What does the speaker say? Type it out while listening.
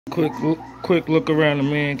Quick look around the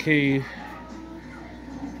man cave.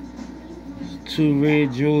 Two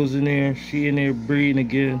red jewels in there. She in there breeding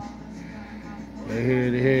again. Right here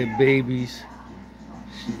they had babies.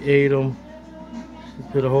 She ate them. She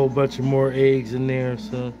put a whole bunch of more eggs in there,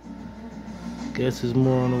 so guess there's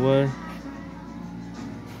more on the way.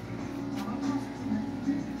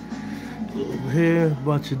 Over here, a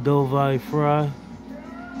bunch of Dovi fry.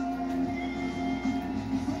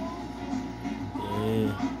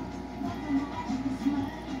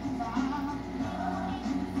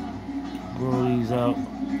 Grow these out.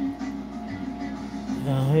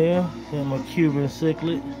 Down here, got my Cuban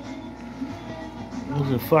cichlid.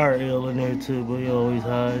 There's a fire eel in there too, but he always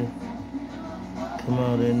hide. Come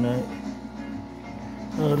out at night.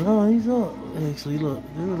 Oh no, he's up. Actually, look,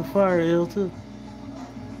 there's a fire eel too.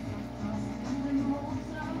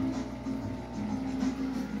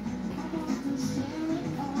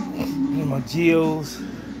 And my geos,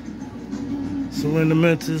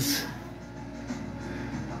 Salinimentus.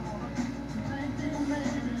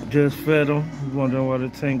 Just fed them. Wondering why the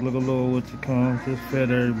tank look a little what you call. Just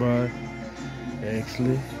fed everybody.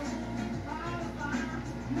 Actually.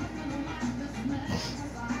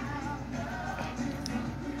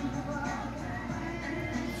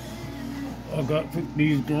 I got pick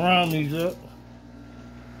these gouramis up.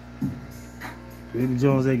 Baby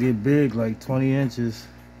Jones, they get big, like 20 inches.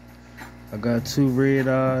 I got 2 red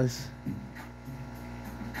eyes.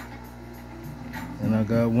 And I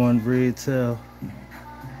got 1 red tail.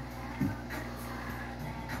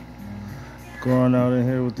 Growing out in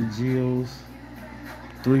here with the geos.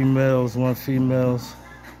 3 males, 1 females.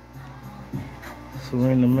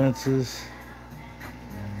 Salinimentus.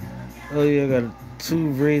 Oh yeah, I got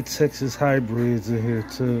 2 red Texas hybrids in here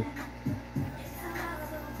too.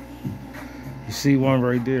 You see one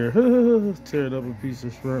right there. Teared up a piece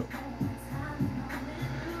of shrimp.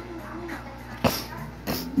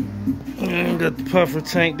 And got the puffer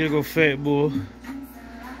tank. There go Fat Boy.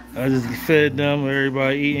 I just fed them,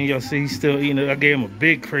 everybody eating. Y'all see he's still eating it. I gave him a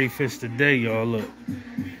big crayfish today, y'all. Look.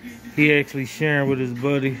 He actually sharing with his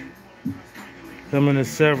buddy. Them and the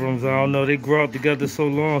severums. I don't know. They grew up together so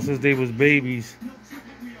long since they was babies.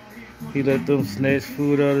 He let them snatch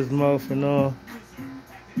food out of his mouth and all.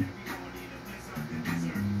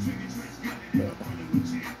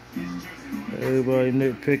 Everybody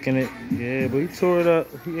nitpicking it. Yeah, but he tore it up.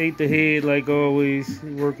 He ate the head like always. He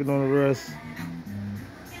working on the rest.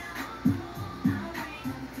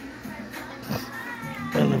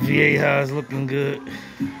 And the VA high is looking good.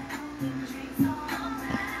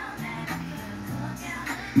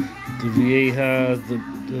 The VA high,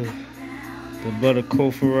 the butter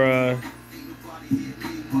cofferai.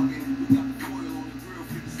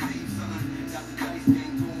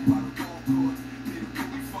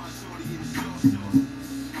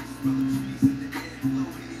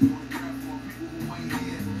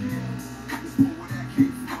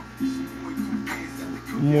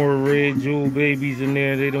 More red jewel babies in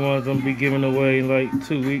there. They the ones I'm gonna be giving away in like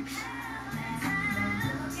 2 weeks.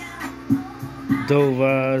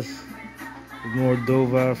 Dovis. More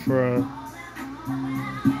Dovi fry.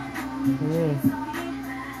 Yeah.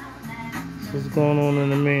 That's what's going on in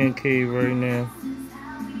the man cave right now.